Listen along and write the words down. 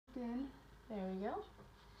There we go.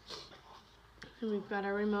 And we've got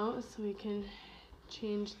our remote so we can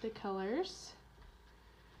change the colors.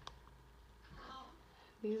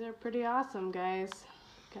 These are pretty awesome, guys.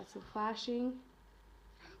 Got some flashing.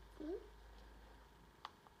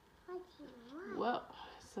 Whoa,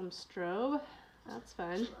 some strobe. That's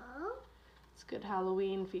fun. It's a good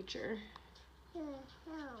Halloween feature.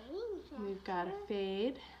 We've got a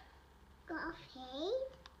fade.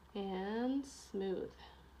 And smooth.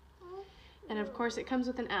 And of course it comes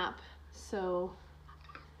with an app, so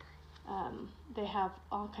they have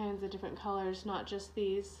all kinds of different colors, not just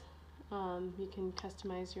these. You can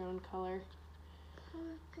customize your own color.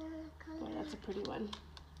 Boy, that's a pretty one.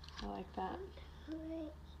 I like that.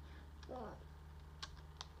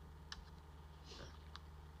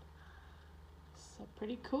 So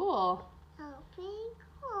pretty cool.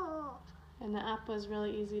 And the app was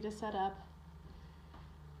really easy to set up.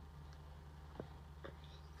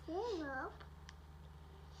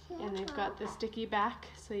 And they've got the sticky back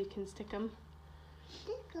so you can stick them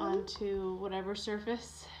onto whatever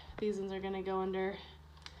surface. These ones are going to go under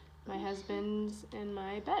my husband's and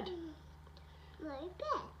my bed. My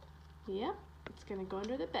bed? Yep, it's going to go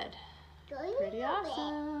under the bed. Pretty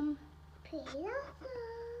awesome. Pretty awesome.